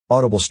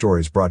Audible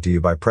Stories brought to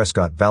you by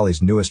Prescott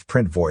Valley's newest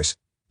print voice,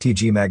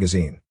 TG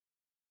Magazine.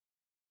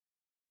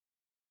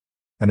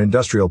 An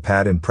industrial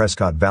pad in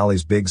Prescott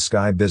Valley's Big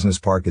Sky Business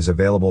Park is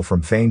available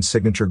from Fain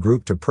Signature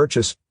Group to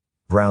purchase,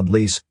 ground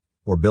lease,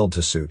 or build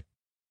to suit.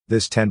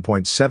 This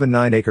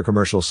 10.79-acre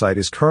commercial site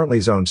is currently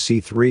zoned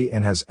C3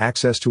 and has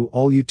access to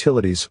all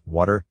utilities,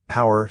 water,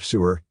 power,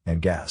 sewer,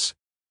 and gas.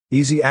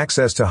 Easy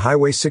access to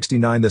Highway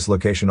 69. This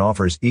location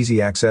offers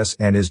easy access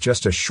and is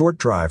just a short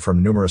drive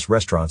from numerous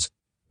restaurants,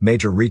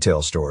 major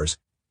retail stores,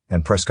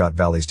 and Prescott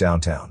Valley's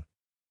downtown.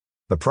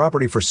 The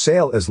property for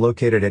sale is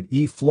located at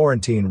E.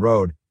 Florentine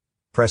Road,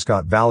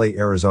 Prescott Valley,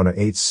 Arizona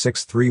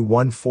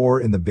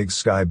 86314 in the Big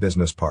Sky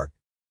Business Park.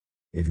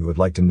 If you would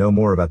like to know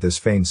more about this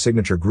Fain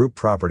Signature Group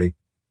property,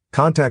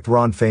 contact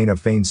Ron Fain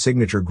of Fain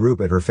Signature Group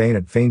at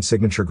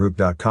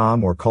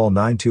herfain@fainsignaturegroup.com or call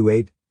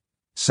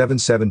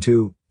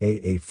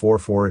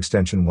 928-772-8844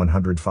 extension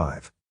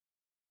 105.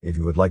 If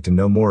you would like to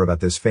know more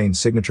about this Fain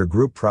Signature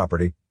Group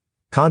property,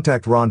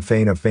 contact Ron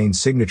Fain of Fain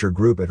Signature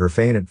Group at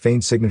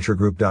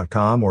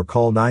herfain@fainsignaturegroup.com or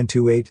call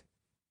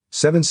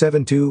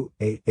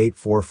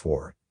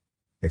 928-772-8844,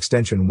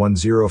 extension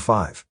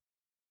 105.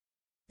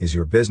 Is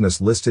your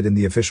business listed in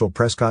the official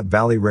Prescott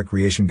Valley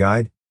Recreation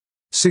Guide?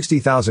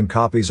 60,000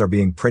 copies are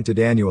being printed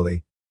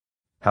annually.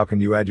 How can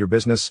you add your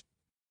business?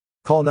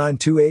 Call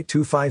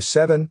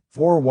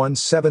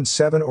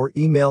 928-257-4177 or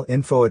email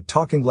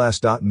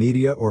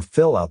info@talkingglass.media or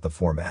fill out the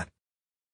format.